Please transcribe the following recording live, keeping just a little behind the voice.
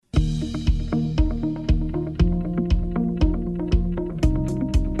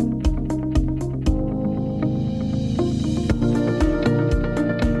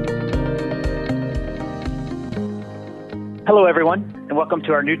Hello, everyone, and welcome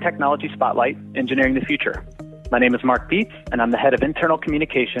to our new technology spotlight, Engineering the Future. My name is Mark Beetz, and I'm the head of internal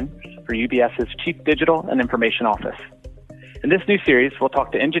communication for UBS's Chief Digital and Information Office. In this new series, we'll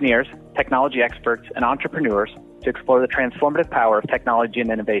talk to engineers, technology experts, and entrepreneurs to explore the transformative power of technology and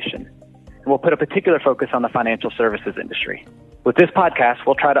innovation. And we'll put a particular focus on the financial services industry. With this podcast,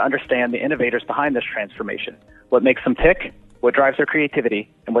 we'll try to understand the innovators behind this transformation, what makes them tick, what drives their creativity,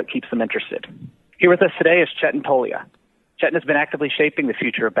 and what keeps them interested. Here with us today is Chetan Tolia. Chetan has been actively shaping the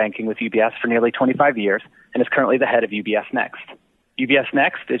future of banking with UBS for nearly 25 years and is currently the head of UBS Next. UBS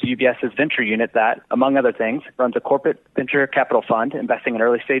Next is UBS's venture unit that, among other things, runs a corporate venture capital fund investing in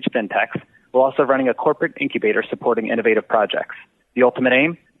early-stage fintechs, while also running a corporate incubator supporting innovative projects. The ultimate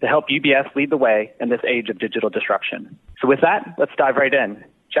aim? To help UBS lead the way in this age of digital disruption. So with that, let's dive right in.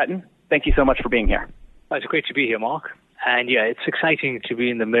 Chetan, thank you so much for being here. It's great to be here, Mark. And yeah, it's exciting to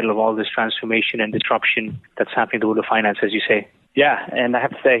be in the middle of all this transformation and disruption that's happening to the world of finance, as you say. Yeah, and I have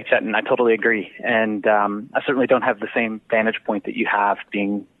to say, Chetan, I totally agree. And I certainly don't have the same vantage point that you have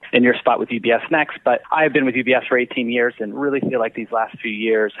being in your spot with UBS Next, but I have been with UBS for 18 years and really feel like these last few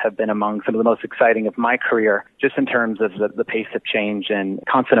years have been among some of the most exciting of my career, just in terms of the pace of change and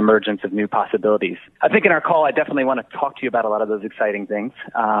constant emergence of new possibilities. I think in our call, I definitely want to talk to you about a lot of those exciting things,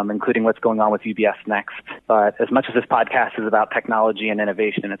 including what's going on with UBS Next. But as much as this podcast is about technology and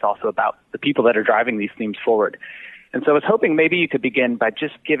innovation, it's also about the people that are driving these themes forward. And so I was hoping maybe you could begin by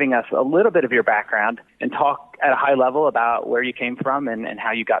just giving us a little bit of your background and talk at a high level about where you came from and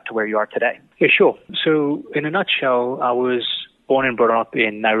how you got to where you are today. Yeah, sure. So in a nutshell, I was born and brought up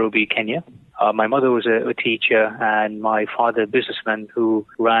in Nairobi, Kenya. My mother was a teacher and my father a businessman who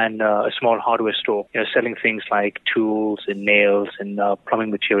ran a small hardware store, selling things like tools and nails and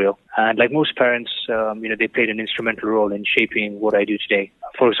plumbing material. And like most parents, they played an instrumental role in shaping what I do today.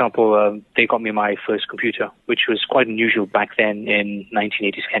 For example, they got me my first computer, which was quite unusual back then in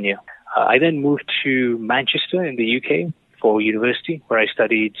 1980s Kenya. I then moved to Manchester in the UK for university, where I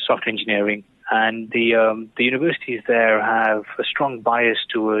studied software engineering. And the universities there have a strong bias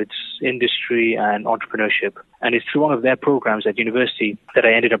towards industry and entrepreneurship. And it's through one of their programs at university that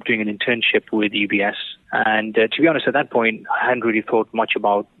I ended up doing an internship with UBS. And to be honest, at that point, I hadn't really thought much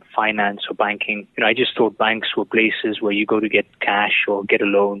about finance or banking. I just thought banks were places where you go to get cash or get a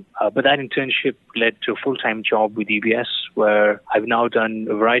loan. But that internship led to a full-time job with UBS, where I've now done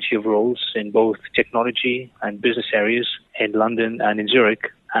a variety of roles in both technology and business areas in London and in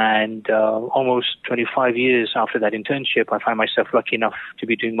Zurich. And almost 25 years after that internship, I find myself lucky enough to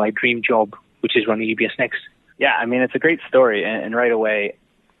be doing my dream job, which is running UBS Next. Yeah, I mean, it's a great story. And right away,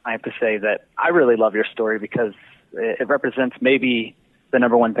 I have to say that I really love your story because it represents maybe the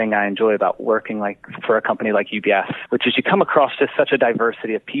number one thing I enjoy about working for a company like UBS, which is you come across just such a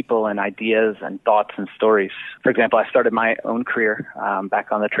diversity of people and ideas and thoughts and stories. For example, I started my own career back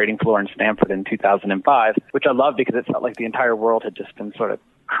on the trading floor in Stanford in 2005, which I loved because it felt like the entire world had just been sort of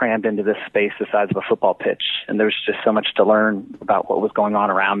crammed into this space the size of a football pitch. And there was just so much to learn about what was going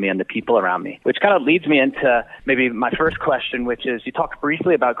on around me and the people around me, which kind of leads me into maybe my first question, which is you talked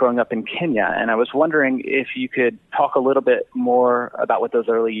briefly about growing up in Kenya. And I was wondering if you could talk a little bit more about what those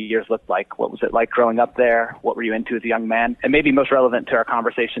early years looked like. What was it like growing up there? What were you into as a young man? And maybe most relevant to our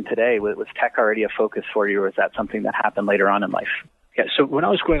conversation today, was tech already a focus for you, or is that something that happened later on in life? Yeah, so when I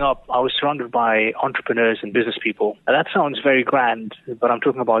was growing up, I was surrounded by entrepreneurs and business people. Now, that sounds very grand, but I'm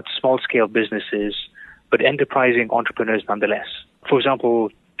talking about small-scale businesses, but enterprising entrepreneurs nonetheless. For example,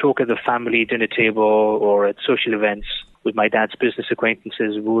 talk at the family dinner table or at social events with my dad's business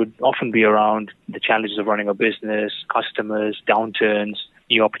acquaintances would often be around the challenges of running a business, customers, downturns,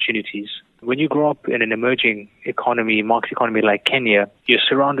 new opportunities. When you grow up in an emerging economy, market economy like Kenya, you're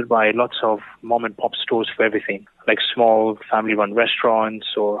surrounded by lots of mom and pop stores for everything, like small family-run restaurants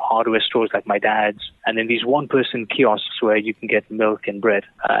or hardware stores like my dad's, and then these one-person kiosks where you can get milk and bread.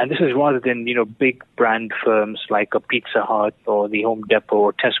 And this is rather than, big brand firms like a Pizza Hut or the Home Depot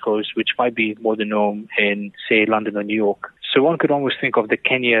or Tesco's, which might be more the norm in, say, London or New York. So one could almost think of the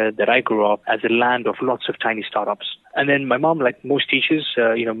Kenya that I grew up as a land of lots of tiny startups. And then my mom, like most teachers,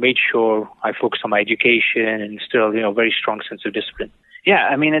 made sure I focused on my education and still, very strong sense of discipline. Yeah,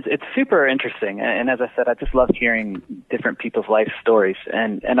 I mean, it's super interesting. And as I said, I just love hearing different people's life stories.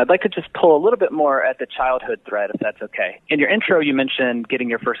 And I'd like to just pull a little bit more at the childhood thread, if that's okay. In your intro, you mentioned getting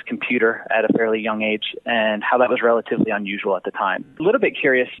your first computer at a fairly young age and how that was relatively unusual at the time. A little bit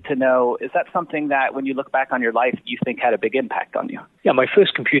curious to know, is that something that when you look back on your life, you think had a big impact on you? Yeah, my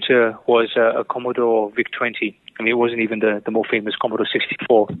first computer was a Commodore VIC-20. I mean, it wasn't even the more famous Commodore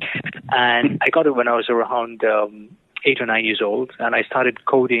 64. And I got it when I was around 8 or 9 years old, and I started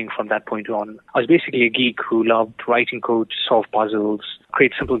coding from that point on. I was basically a geek who loved writing code to solve puzzles,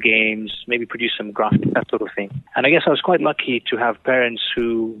 create simple games, maybe produce some graphics, that sort of thing. And I guess I was quite lucky to have parents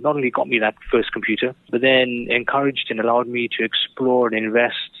who not only got me that first computer, but then encouraged and allowed me to explore and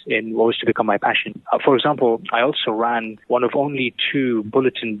invest in what was to become my passion. For example, I also ran one of only 2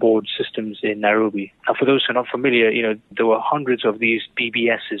 bulletin board systems in Nairobi. Now, for those who are not familiar, there were hundreds of these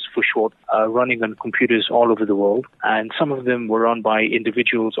BBSs for short, running on computers all over the world. And some of them were run by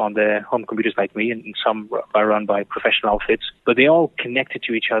individuals on their home computers like me, and some were run by professional outfits. But they all connected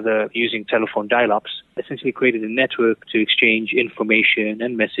to each other using telephone dial-ups, essentially created a network to exchange information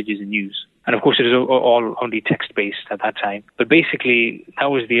and messages and news. And of course, it was all only text-based at that time. But basically,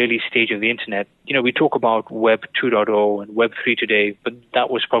 that was the early stage of the internet. We talk about Web 2.0 and Web 3 today, but that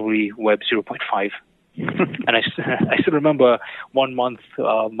was probably Web 0.5. And I still remember one month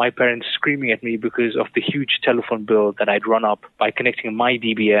my parents screaming at me because of the huge telephone bill that I'd run up by connecting my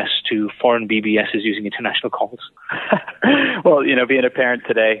DBS to foreign BBSs using international calls. Well, being a parent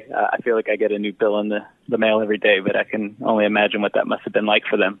today, I feel like I get a new bill in the mail every day, but I can only imagine what that must have been like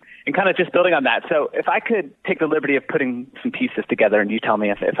for them. And kind of just building on that, so if I could take the liberty of putting some pieces together, and you tell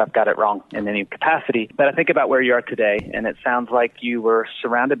me if I've got it wrong in any capacity, but I think about where you are today, and it sounds like you were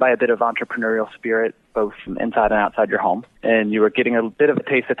surrounded by a bit of entrepreneurial spirit, both inside and outside your home, and you were getting a bit of a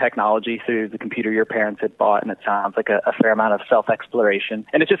taste of technology through the computer your parents had bought, and it sounds like a fair amount of self-exploration.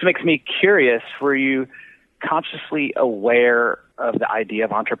 And it just makes me curious, were you consciously aware of the idea of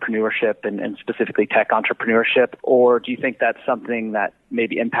entrepreneurship and specifically tech entrepreneurship, or do you think that's something that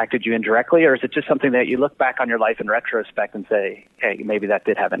maybe impacted you indirectly, or is it just something that you look back on your life in retrospect and say, hey, maybe that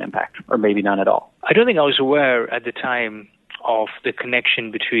did have an impact, or maybe none at all? I don't think I was aware at the time of the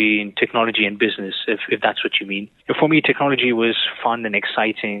connection between technology and business, if that's what you mean. For me, technology was fun and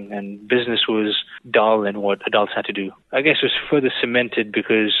exciting, and business was dull and what adults had to do. I guess it was further cemented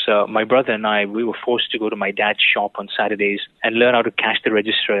because my brother and I, we were forced to go to my dad's shop on Saturdays and learn how to cash the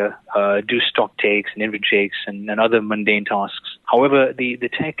register, do stock takes and inventory takes and other mundane tasks. However, the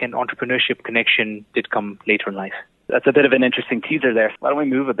tech and entrepreneurship connection did come later in life. That's a bit of an interesting teaser there. Why don't we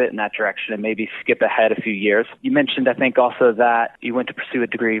move a bit in that direction and maybe skip ahead a few years? You mentioned, I think, also that you went to pursue a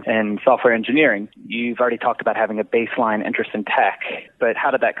degree in software engineering. You've already talked about having a baseline interest in tech, but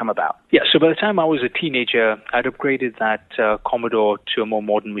how did that come about? Yeah, so by the time I was a teenager, I'd upgraded that Commodore to a more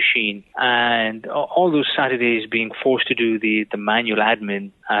modern machine. And all those Saturdays being forced to do the manual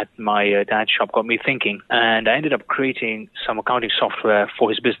admin at my dad's shop got me thinking. And I ended up creating some accounting software for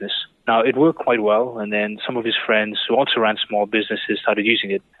his business. Now, it worked quite well, and then some of his friends who also ran small businesses started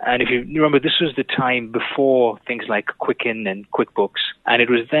using it. And if you remember, this was the time before things like Quicken and QuickBooks. And it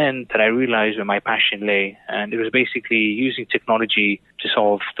was then that I realized where my passion lay. And it was basically using technology to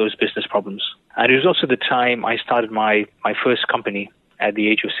solve those business problems. And it was also the time I started my first company at the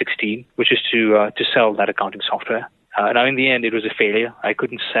age of 16, which is to sell that accounting software. Now, in the end, it was a failure. I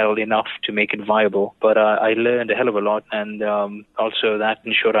couldn't sell enough to make it viable, but I learned a hell of a lot, and also that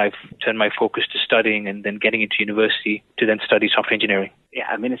ensured I've turned my focus to studying and then getting into university to then study software engineering. Yeah,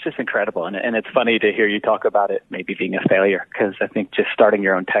 I mean, it's just incredible, and it's funny to hear you talk about it maybe being a failure, because I think just starting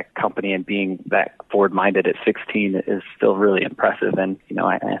your own tech company and being that forward-minded at 16 is still really impressive, and,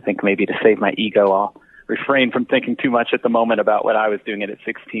 I think maybe to save my ego, I'll refrain from thinking too much at the moment about what I was doing at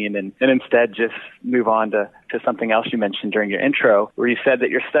 16 and instead just move on to something else you mentioned during your intro, where you said that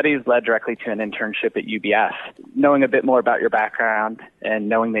your studies led directly to an internship at UBS. Knowing a bit more about your background and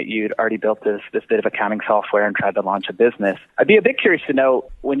knowing that you'd already built this bit of accounting software and tried to launch a business, I'd be a bit curious to know,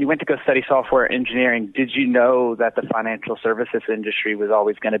 when you went to go study software engineering, did you know that the financial services industry was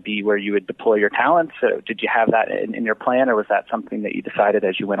always going to be where you would deploy your talents? So did you have that in your plan, or was that something that you decided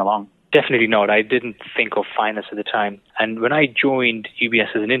as you went along? Definitely not. I didn't think of finance at the time. And when I joined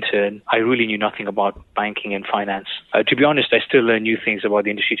UBS as an intern, I really knew nothing about banking and finance. To be honest, I still learn new things about the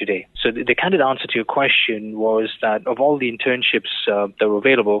industry today. So the candid answer to your question was that of all the internships that were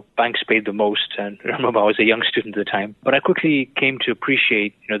available, banks paid the most. And remember, I was a young student at the time. But I quickly came to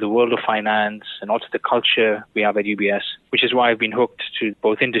appreciate, the world of finance and also the culture we have at UBS, which is why I've been hooked to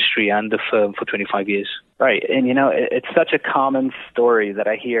both industry and the firm for 25 years. Right. And, it's such a common story that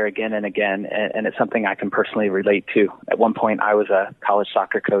I hear again and again, and it's something I can personally relate to. At one point, I was a college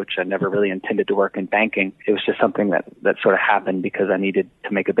soccer coach. I never really intended to work in banking. It was just something that sort of happened because I needed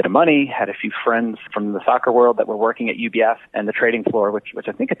to make a bit of money, had a few friends from the soccer world that were working at UBS and the trading floor, which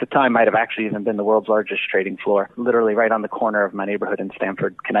I think at the time might have actually even been the world's largest trading floor, literally right on the corner of my neighborhood in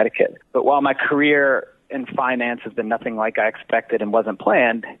Stamford, Connecticut. But while my career in finance has been nothing like I expected and wasn't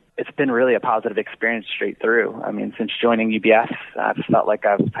planned, it's been really a positive experience straight through. I mean, since joining UBS, I've felt like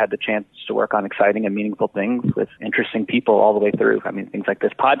I've had the chance to work on exciting and meaningful things with interesting people all the way through. I mean, things like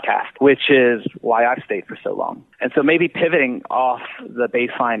this podcast, which is why I've stayed for so long. And so maybe pivoting off the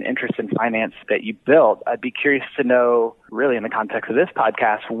baseline interest in finance that you built, I'd be curious to know, really in the context of this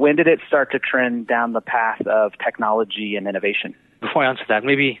podcast, when did it start to trend down the path of technology and innovation? Before I answer that,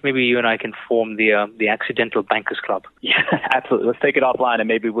 maybe you and I can form the Accidental Bankers Club. Yeah, absolutely. Let's take it offline, and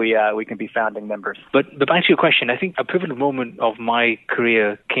maybe we can be founding members. But back to your question, I think a pivotal moment of my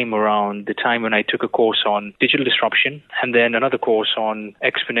career came around the time when I took a course on digital disruption and then another course on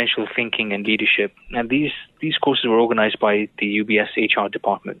exponential thinking and leadership. And these courses were organized by the UBS HR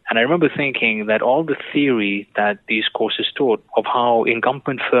department. And I remember thinking that all the theory that these courses taught of how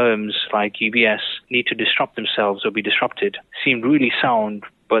incumbent firms like UBS need to disrupt themselves or be disrupted seemed really sound,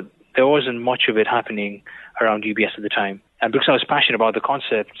 but there wasn't much of it happening around UBS at the time. And because I was passionate about the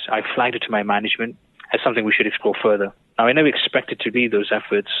concept, I flagged it to my management as something we should explore further. Now, I never expected to lead those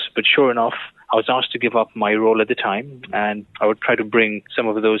efforts, but sure enough, I was asked to give up my role at the time, and I would try to bring some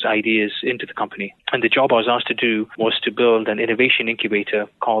of those ideas into the company. And the job I was asked to do was to build an innovation incubator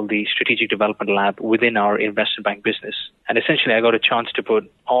called the Strategic Development Lab within our investment bank business. And essentially, I got a chance to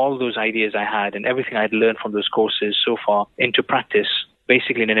put all those ideas I had and everything I'd learned from those courses so far into practice,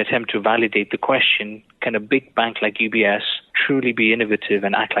 basically in an attempt to validate the question, can a big bank like UBS truly be innovative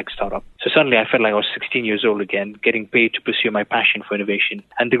and act like a startup? So suddenly I felt like I was 16 years old again, getting paid to pursue my passion for innovation.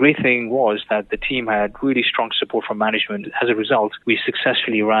 And the great thing was that the team had really strong support from management. As a result, we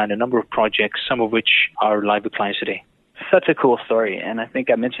successfully ran a number of projects, some of which are live with clients today. Such a cool story. And I think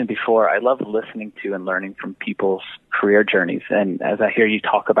I mentioned before, I love listening to and learning from people's career journeys. And as I hear you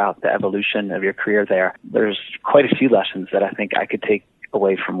talk about the evolution of your career there's quite a few lessons that I think I could take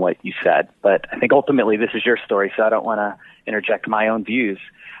away from what you said. But I think ultimately this is your story, so I don't want to interject my own views.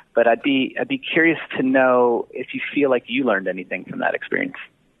 But I'd be curious to know if you feel like you learned anything from that experience.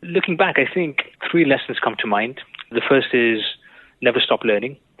 Looking back, I think 3 lessons come to mind. The first is never stop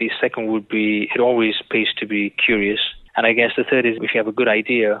learning. The second would be it always pays to be curious. And I guess the third is if you have a good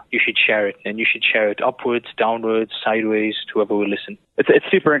idea, you should share it. And you should share it upwards, downwards, sideways, to whoever will listen. It's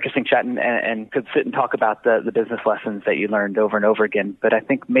super interesting chatting and could sit and talk about the business lessons that you learned over and over again. But I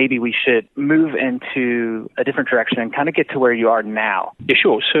think maybe we should move into a different direction and kind of get to where you are now. Yeah,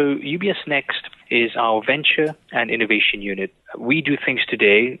 sure. So UBS Next is our venture and innovation unit. We do things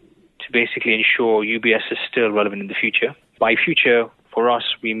today to basically ensure UBS is still relevant in the future. By future, for us,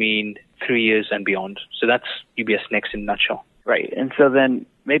 we mean 3 years and beyond. So that's UBS Next in a nutshell. Right. And so then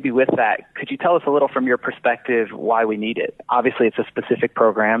maybe with that, could you tell us a little from your perspective why we need it? Obviously, it's a specific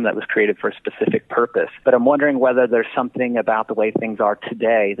program that was created for a specific purpose, but I'm wondering whether there's something about the way things are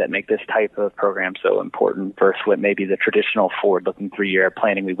today that make this type of program so important versus what maybe the traditional forward-looking 3-year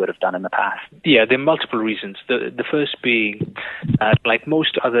planning we would have done in the past. Yeah, there are multiple reasons. The first being, like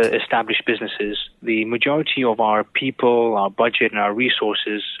most other established businesses, the majority of our people, our budget, and our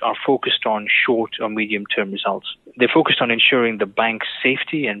resources are focused on short or medium-term results. They're focused on ensuring the bank's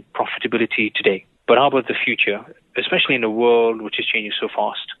safety and profitability today. But how about the future, especially in a world which is changing so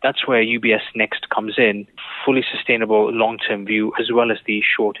fast? That's where UBS Next comes in, fully sustainable long-term view as well as the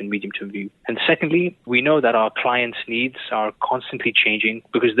short and medium-term view. And secondly, we know that our clients' needs are constantly changing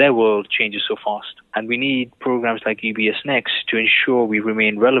because their world changes so fast. And we need programs like UBS Next to ensure we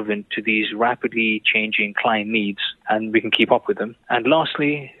remain relevant to these rapidly changing client needs and we can keep up with them. And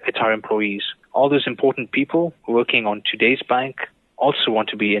lastly, it's our employees. All those important people working on today's bank also want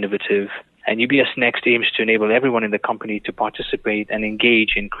to be innovative. And UBS Next aims to enable everyone in the company to participate and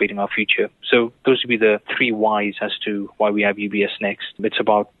engage in creating our future. So those would be the 3 whys as to why we have UBS Next. It's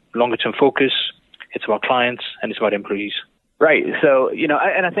about longer-term focus, it's about clients, and it's about employees. Right. So,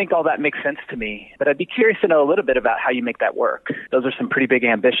 and I think all that makes sense to me, but I'd be curious to know a little bit about how you make that work. Those are some pretty big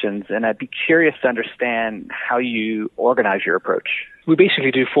ambitions, and I'd be curious to understand how you organize your approach. We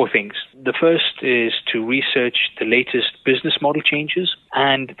basically do 4 things. The first is to research the latest business model changes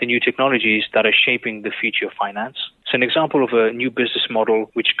and the new technologies that are shaping the future of finance. So an example of a new business model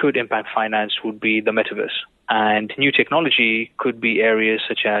which could impact finance would be the metaverse. And new technology could be areas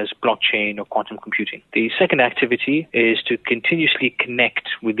such as blockchain or quantum computing. The second activity is to continuously connect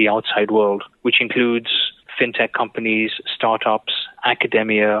with the outside world, which includes fintech companies, startups,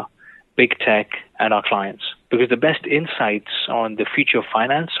 academia, big tech, and our clients. Because the best insights on the future of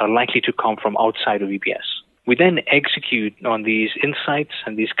finance are likely to come from outside of UBS. We then execute on these insights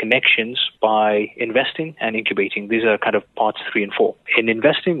and these connections by investing and incubating. These are kind of parts 3 and 4. In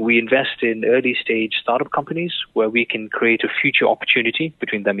investing, we invest in early stage startup companies where we can create a future opportunity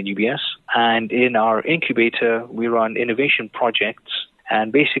between them and UBS. And in our incubator, we run innovation projects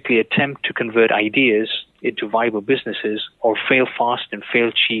and basically attempt to convert ideas into viable businesses or fail fast and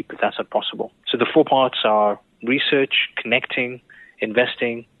fail cheap if that's not possible. So the 4 parts are research, connecting,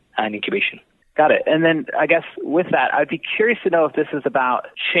 investing, and incubation. Got it. And then I guess with that, I'd be curious to know if this is about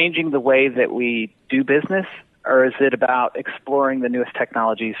changing the way that we do business, or is it about exploring the newest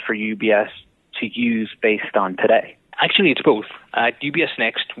technologies for UBS to use based on today? Actually, it's both. At UBS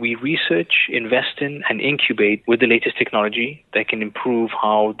Next, we research, invest in, and incubate with the latest technology that can improve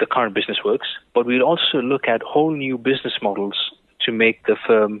how the current business works. But we'll also look at whole new business models to make the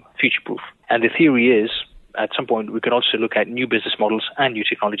firm future-proof. And the theory is, at some point, we could also look at new business models and new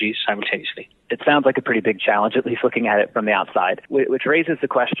technologies simultaneously. It sounds like a pretty big challenge, at least looking at it from the outside, which raises the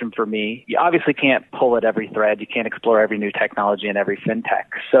question for me. You obviously can't pull at every thread. You can't explore every new technology and every fintech.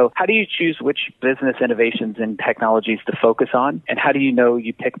 So how do you choose which business innovations and technologies to focus on? And how do you know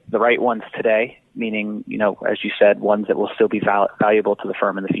you picked the right ones today, meaning, as you said, ones that will still be valuable to the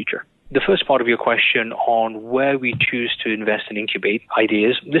firm in the future? The first part of your question on where we choose to invest and incubate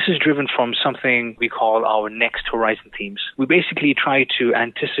ideas, this is driven from something we call our Next Horizon themes. We basically try to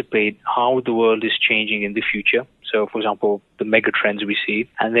anticipate how the world is changing in the future. So, for example, the mega trends we see,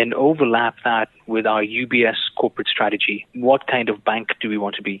 and then overlap that with our UBS corporate strategy. What kind of bank do we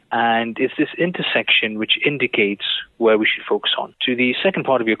want to be? And it's this intersection which indicates where we should focus on. To the second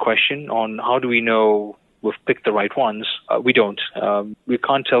part of your question on how do we know we've picked the right ones, we don't. We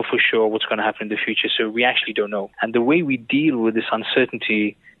can't tell for sure what's going to happen in the future, so we actually don't know. And the way we deal with this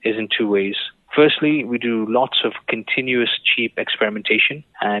uncertainty is in 2 ways. Firstly, we do lots of continuous cheap experimentation,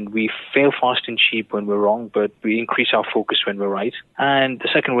 and we fail fast and cheap when we're wrong, but we increase our focus when we're right. And the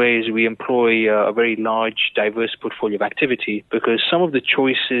second way is we employ a very large, diverse portfolio of activity, because some of the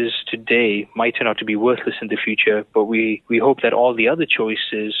choices today might turn out to be worthless in the future, but we hope that all the other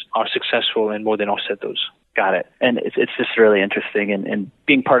choices are successful and more than offset those. Got it. And it's just really interesting. And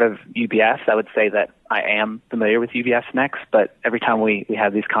being part of UBS, I would say that I am familiar with UBS Next, but every time we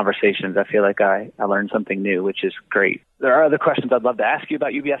have these conversations, I feel like I learn something new, which is great. There are other questions I'd love to ask you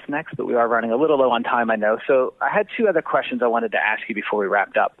about UBS Next, but we are running a little low on time, I know. So I had 2 other questions I wanted to ask you before we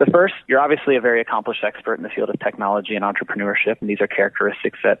wrapped up. The first, you're obviously a very accomplished expert in the field of technology and entrepreneurship, and these are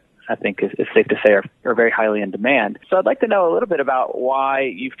characteristics that I think is safe to say are very highly in demand. So I'd like to know a little bit about why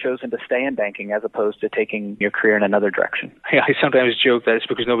you've chosen to stay in banking as opposed to taking your career in another direction. Yeah, I sometimes joke that it's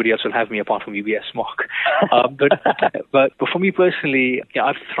because nobody else will have me apart from UBS, Mark. But for me personally,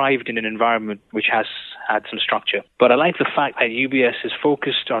 I've thrived in an environment which has had some structure. But I like the fact that UBS is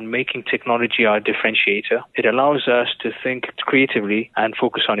focused on making technology our differentiator. It allows us to think creatively and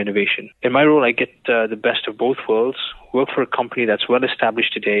focus on innovation. In my role, I get the best of both worlds, work for a company that's well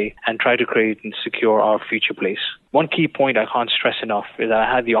established today, and try to create and secure our future place. One key point I can't stress enough is that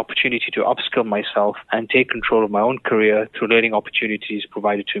I had the opportunity to upskill myself and take control of my own career through learning opportunities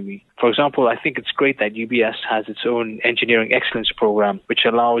provided to me. For example, I think it's great that UBS has its own engineering excellence program, which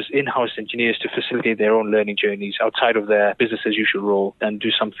allows in-house engineers to facilitate their own learning journeys outside of their business as usual role and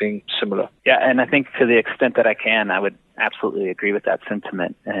do something similar. Yeah, and I think to the extent that I can, I would absolutely agree with that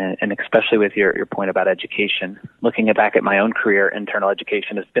sentiment, and especially with your point about education. Looking back at my own career, internal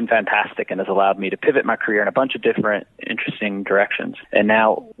education has been fantastic and has allowed me to pivot my career in a bunch of different interesting directions. And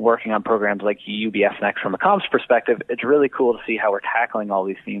now working on programs like UBS Next from a comms perspective, it's really cool to see how we're tackling all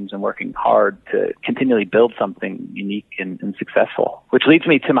these themes and working hard to continually build something unique and successful. Which leads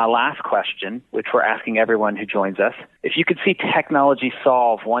me to my last question, which we're asking everyone who joins us. If you could see technology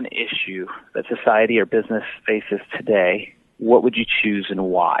solve one issue that society or business faces today, what would you choose and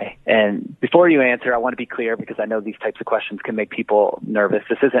why? And before you answer, I want to be clear because I know these types of questions can make people nervous.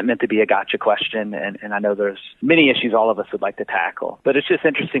 This isn't meant to be a gotcha question, and I know there's many issues all of us would like to tackle. But it's just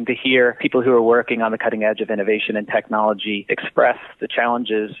interesting to hear people who are working on the cutting edge of innovation and technology express the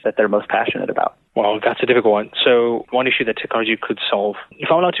challenges that they're most passionate about. Well, that's a difficult one. So one issue that technology could solve. If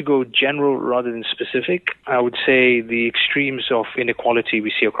I'm allowed to go general rather than specific, I would say the extremes of inequality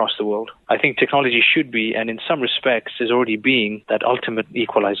we see across the world. I think technology should be, and in some respects is already being, that ultimate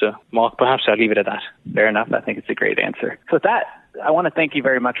equalizer. Mark, perhaps I'll leave it at that. Fair enough. I think it's a great answer. So with that, I want to thank you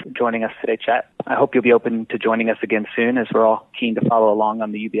very much for joining us today, Chet. I hope you'll be open to joining us again soon, as we're all keen to follow along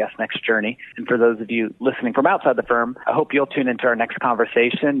on the UBS Next journey. And for those of you listening from outside the firm, I hope you'll tune into our next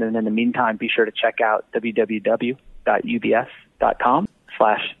conversation. And in the meantime, be sure to check out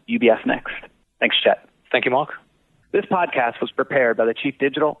www.ubs.com/UBS Next. Thanks, Chet. Thank you, Mark. This podcast was prepared by the Chief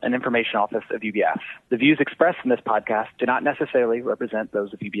Digital and Information Office of UBS. The views expressed in this podcast do not necessarily represent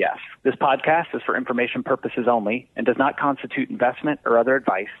those of UBS. This podcast is for information purposes only and does not constitute investment or other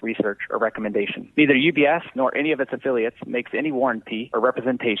advice, research, or recommendation. Neither UBS nor any of its affiliates makes any warranty or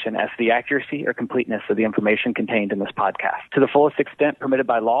representation as to the accuracy or completeness of the information contained in this podcast. To the fullest extent permitted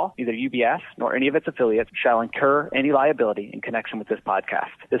by law, neither UBS nor any of its affiliates shall incur any liability in connection with this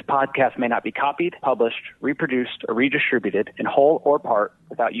podcast. This podcast may not be copied, published, reproduced, or redistributed in whole or part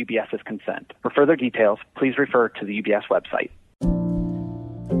without UBS's consent. For further details, please refer to the UBS website.